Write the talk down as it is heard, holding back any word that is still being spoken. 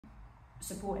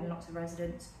supporting lots of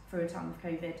residents through a time of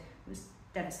COVID was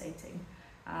devastating,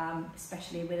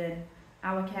 especially within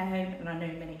our care home, and I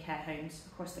know many care homes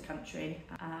across the country.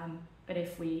 But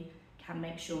if we can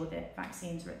make sure that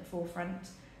vaccines are at the forefront,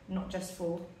 not just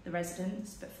for the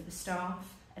residents, but for the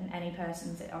staff and any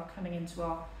persons that are coming into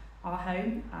our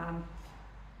home,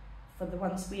 for the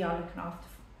ones we are looking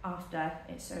after,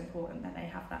 it's so important that they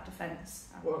have that defence.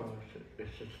 Well,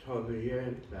 it's this time of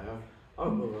year now,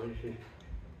 otherwise you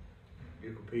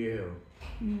could be ill.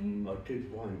 I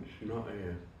did once, not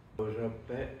here. I was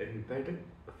in bed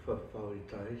for 5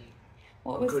 days.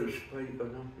 I couldn't speak or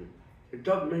nothing. It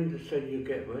doesn't mean to say you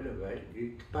get rid of it,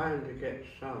 you're bound to get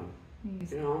some.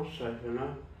 You know, I'm safe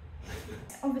enough.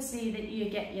 Obviously that you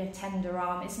get your tender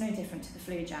arm, it's no different to the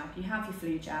flu jab. You have your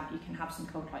flu jab, you can have some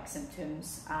cold-like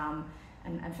symptoms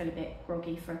and feel a bit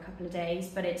groggy for a couple of days,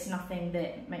 but it's nothing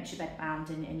that makes you bedbound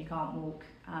and you can't walk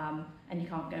and you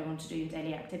can't go on to do your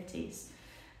daily activities.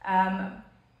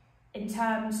 In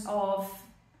terms of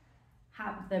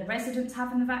the residents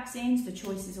having the vaccines, the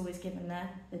choice is always given there.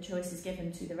 The choice is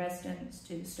given to the residents,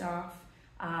 to the staff,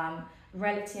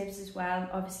 relatives as well.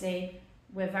 Obviously,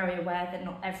 we're very aware that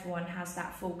not everyone has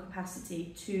that full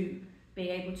capacity to be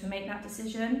able to make that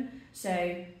decision.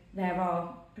 So there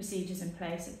are procedures in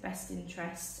place of best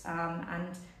interest and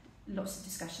lots of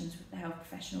discussions with the health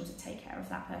professionals that take care of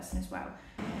that person as well.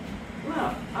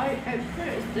 Well, at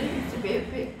first I used to be a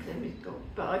bit clinical,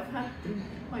 but I've had them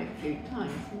quite a few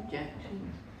times,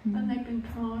 injections, and they've been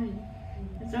fine.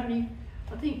 There's only,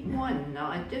 I think, one that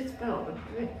I just felt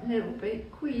a little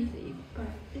bit queasy, but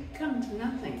it comes to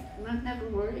nothing, and I never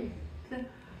worry.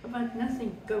 I've had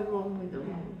nothing go wrong with them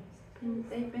all.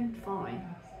 They've been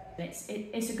fine.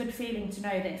 It's a good feeling to know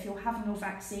that if you're having your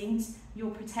vaccines,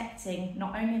 you're protecting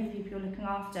not only the people you're looking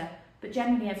after, but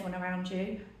generally everyone around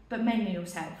you, but mainly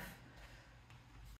yourself.